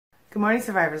Good morning,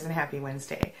 survivors, and happy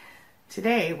Wednesday.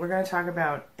 Today, we're going to talk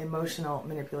about emotional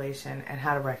manipulation and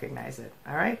how to recognize it.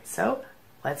 All right, so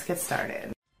let's get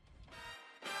started.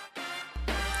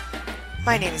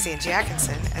 My name is Angie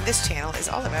Atkinson, and this channel is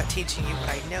all about teaching you what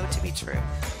I know to be true.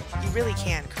 You really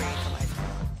can create the life you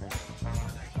want.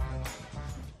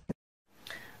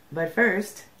 But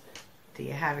first, do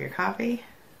you have your coffee?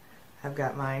 I've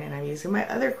got mine, and I'm using my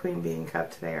other Queen Bee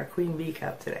cup today, or Queen Bee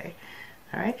cup today.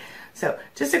 All right, so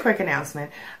just a quick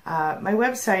announcement. My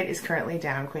website is currently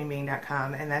down,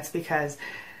 queenbeing.com, and that's because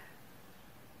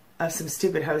of some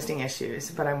stupid hosting issues,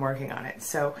 but I'm working on it.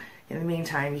 So in the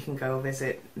meantime, you can go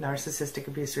visit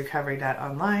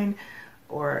narcissisticabuserecovery.online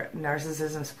or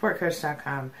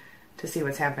narcissismsupportcoach.com to see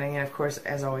what's happening, and of course,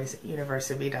 as always,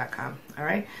 university.com. All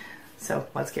right, so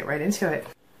let's get right into it.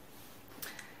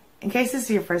 In case this is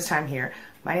your first time here,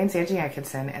 my name's Angie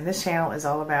Atkinson, and this channel is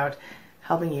all about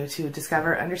helping you to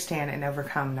discover, understand, and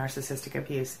overcome narcissistic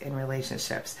abuse in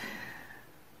relationships.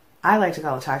 I like to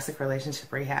call it toxic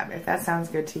relationship rehab. If that sounds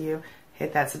good to you,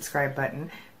 hit that subscribe button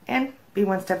and be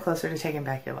one step closer to taking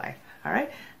back your life. All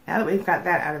right, now that we've got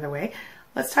that out of the way,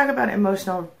 let's talk about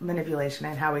emotional manipulation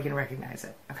and how we can recognize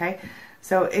it. Okay,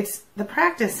 so it's the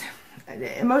practice.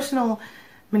 Emotional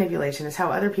manipulation is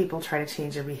how other people try to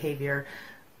change your behavior,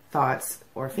 thoughts,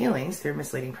 or feelings through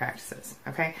misleading practices.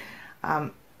 Okay,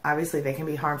 obviously they can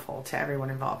be harmful to everyone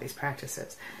involved, these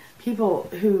practices. People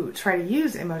who try to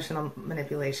use emotional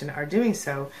manipulation are doing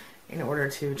so in order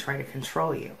to try to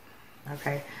control you.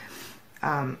 Okay,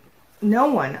 no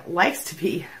one likes to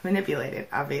be manipulated.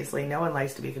 Obviously, no one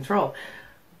likes to be controlled.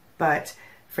 But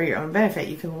for your own benefit,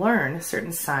 you can learn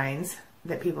certain signs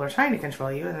that people are trying to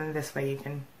control you, and then this way you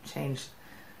can change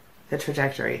the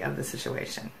trajectory of the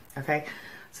situation. Okay,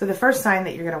 so the first sign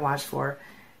that you're going to watch for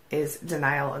is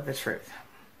denial of the truth.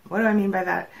 What do I mean by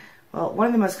that? Well, one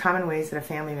of the most common ways that a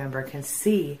family member can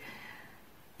see,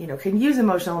 can use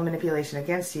emotional manipulation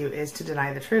against you is to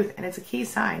deny the truth, and it's a key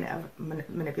sign of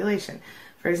manipulation.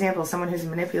 For example, someone who's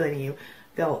manipulating you,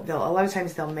 they'll a lot of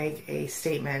times they'll make a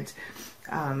statement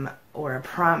or a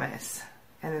promise,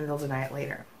 and then they'll deny it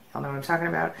later. Y'all know what I'm talking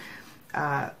about?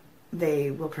 They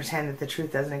will pretend that the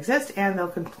truth doesn't exist, and they'll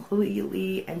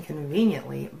completely and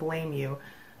conveniently blame you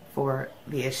for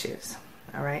the issues.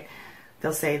 All right?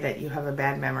 They'll say that you have a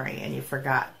bad memory and you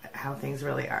forgot how things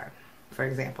really are, for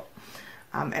example.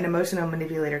 An emotional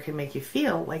manipulator can make you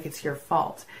feel like it's your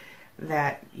fault,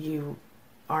 that you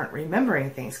aren't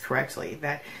remembering things correctly,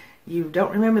 that you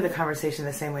don't remember the conversation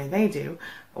the same way they do,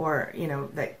 or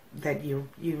that you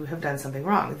have done something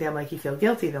wrong. They'll make you feel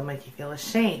guilty. They'll make you feel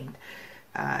ashamed.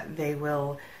 They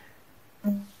will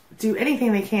do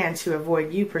anything they can to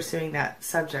avoid you pursuing that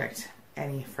subject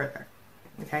any further.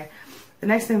 Okay? The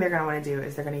next thing they're going to want to do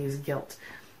is they're going to use guilt.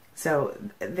 So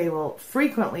they will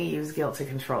frequently use guilt to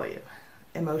control you.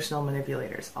 Emotional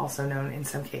manipulators, also known in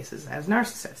some cases as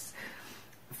narcissists.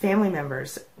 Family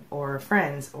members or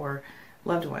friends or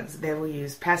loved ones, they will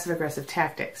use passive-aggressive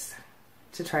tactics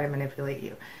to try to manipulate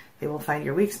you. They will find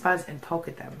your weak spots and poke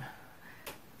at them.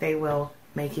 They will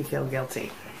make you feel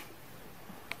guilty.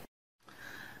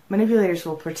 Manipulators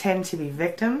will pretend to be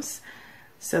victims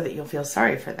so that you'll feel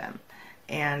sorry for them.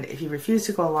 And if you refuse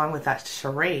to go along with that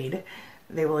charade,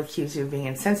 they will accuse you of being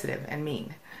insensitive and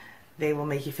mean. They will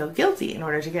make you feel guilty in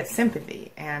order to get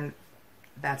sympathy, and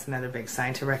that's another big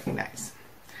sign to recognize.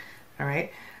 All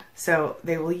right? So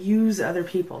they will use other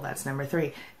people. That's number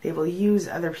 3. They will use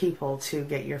other people to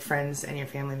get your friends and your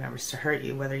family members to hurt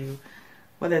you, whether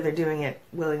they're doing it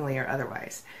willingly or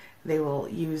otherwise. They will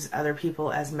use other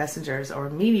people as messengers or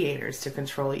mediators to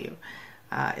control you.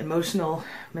 Emotional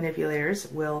manipulators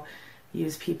will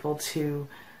use people to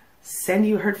send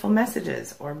you hurtful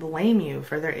messages or blame you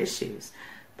for their issues.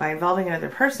 By involving another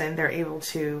person, they're able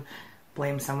to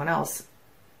blame someone else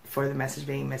for the message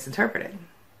being misinterpreted.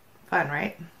 Fun,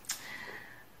 right?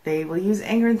 They will use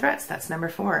anger and threats. That's number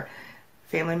 4.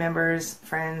 Family members,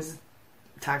 friends,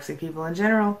 toxic people in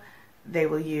general, they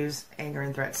will use anger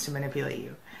and threats to manipulate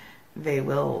you. They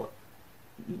will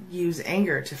use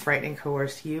anger to frighten and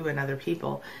coerce you and other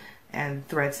people, and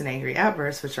threats and angry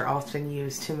outbursts, which are often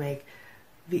used to make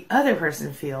the other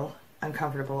person feel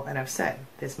uncomfortable and upset.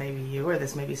 This may be you, or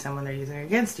this may be someone they're using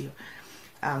against you.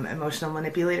 Emotional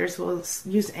manipulators will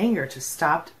use anger to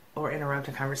stop or interrupt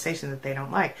a conversation that they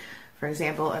don't like. For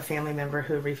example, a family member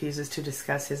who refuses to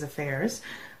discuss his affairs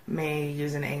may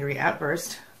use an angry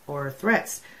outburst or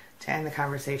threats to end the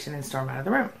conversation and storm out of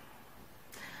the room.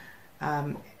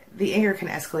 The anger can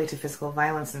escalate to physical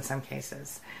violence in some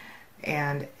cases.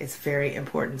 And it's very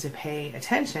important to pay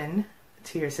attention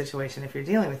to your situation if you're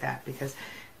dealing with that, because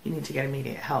you need to get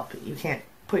immediate help. You can't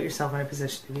put yourself in a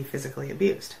position to be physically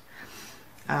abused.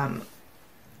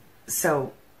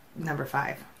 So, number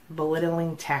 5,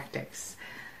 belittling tactics.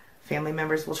 Family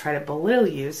members will try to belittle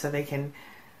you so they can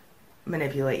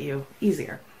manipulate you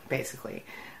easier, basically.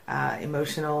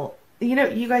 Emotional,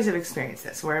 you guys have experienced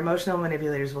this, where emotional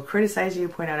manipulators will criticize you,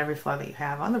 point out every flaw that you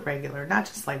have on the regular, not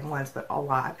just like once, but a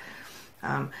lot.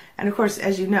 And of course,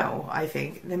 as you know, I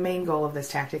think the main goal of this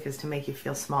tactic is to make you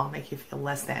feel small, make you feel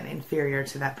less than, inferior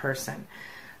to that person.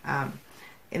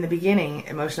 In the beginning,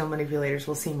 emotional manipulators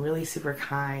will seem really super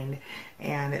kind,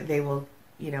 and they will,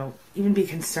 even be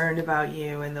concerned about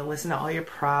you, and they'll listen to all your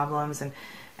problems, and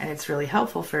it's really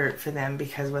helpful for them,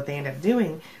 because what they end up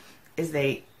doing is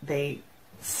they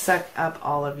suck up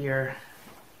all of your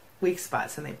weak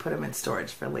spots and they put them in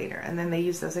storage for later, and then they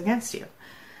use those against you.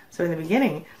 So in the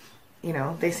beginning,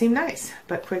 they seem nice,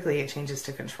 but quickly it changes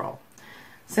to control.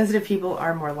 Sensitive people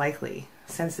are more likely,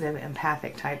 sensitive,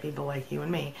 empathic type people like you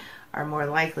and me, are more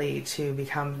likely to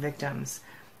become victims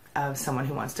of someone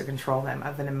who wants to control them,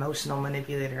 of an emotional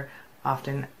manipulator,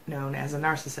 often known as a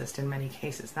narcissist in many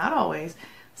cases. Not always.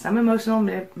 Some emotional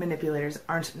manipulators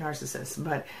aren't narcissists,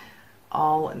 but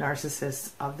all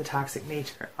narcissists of the toxic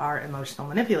nature are emotional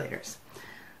manipulators.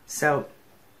 So,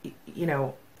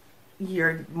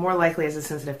 you're more likely as a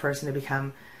sensitive person to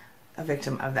become a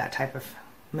victim of that type of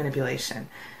manipulation.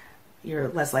 You're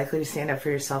less likely to stand up for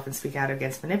yourself and speak out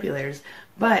against manipulators.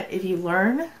 But if you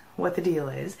learn what the deal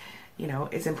is,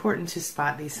 it's important to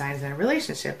spot these signs in a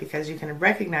relationship, because you can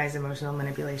recognize emotional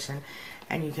manipulation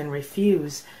and you can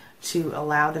refuse to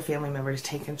allow the family member to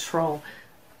take control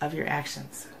of your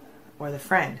actions, or the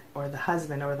friend, or the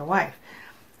husband, or the wife.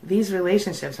 These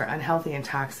relationships are unhealthy and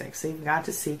toxic, so you've got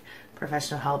to seek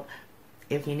professional help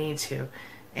if you need to.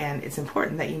 And it's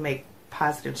important that you make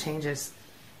positive changes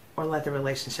or let the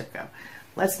relationship go.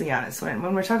 Let's be honest,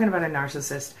 when we're talking about a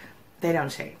narcissist, they don't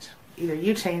change. Either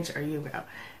you change or you go.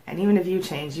 And even if you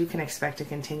change, you can expect to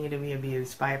continue to be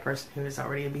abused by a person who is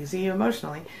already abusing you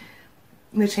emotionally.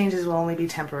 The changes will only be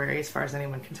temporary as far as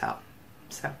anyone can tell.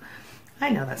 So, I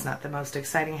know that's not the most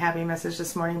exciting, happy message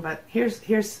this morning, but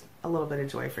here's a little bit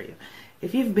of joy for you.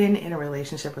 If you've been in a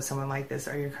relationship with someone like this,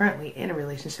 or you're currently in a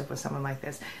relationship with someone like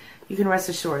this, you can rest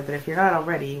assured that if you're not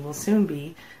already, you will soon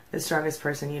be the strongest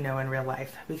person you know in real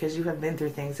life, because you have been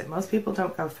through things that most people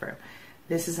don't go through.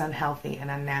 This is unhealthy and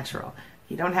unnatural.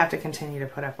 You don't have to continue to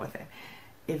put up with it.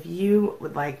 If you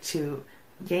would like to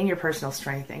gain your personal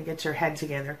strength and get your head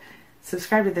together,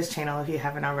 subscribe to this channel if you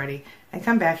haven't already, and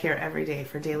come back here every day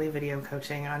for daily video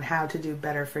coaching on how to do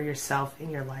better for yourself in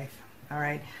your life. All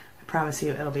right? I promise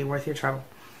you it'll be worth your trouble.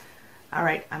 All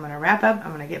right, I'm going to wrap up.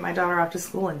 I'm going to get my daughter off to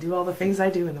school and do all the things I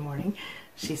do in the morning.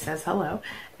 She says hello,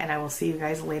 and I will see you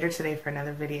guys later today for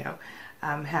another video.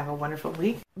 Have a wonderful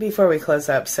week. Before we close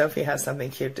up, Sophie has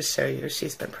something cute to show you.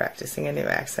 She's been practicing a new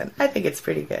accent. I think it's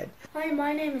pretty good. Hi,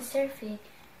 my name is Sophie,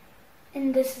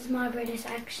 and this is my British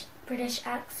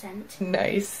accent.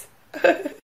 Nice. All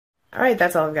right,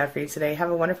 that's all I've got for you today.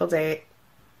 Have a wonderful day.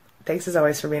 Thanks as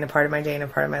always for being a part of my day and a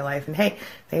part of my life. And hey,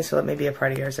 thanks for letting me be a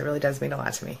part of yours. It really does mean a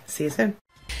lot to me. See you soon.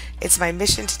 It's my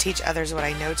mission to teach others what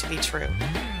I know to be true.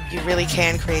 You really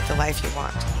can create the life you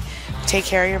want. Take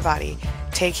care of your body.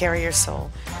 Take care of your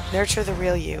soul. Nurture the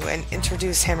real you and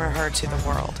introduce him or her to the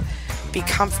world. Be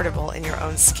comfortable in your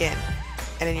own skin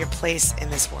and in your place in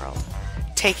this world.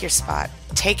 Take your spot.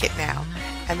 Take it now.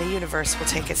 And the universe will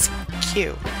take its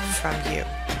cue from you.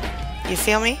 You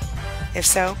feel me? If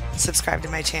so, subscribe to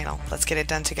my channel. Let's get it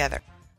done together.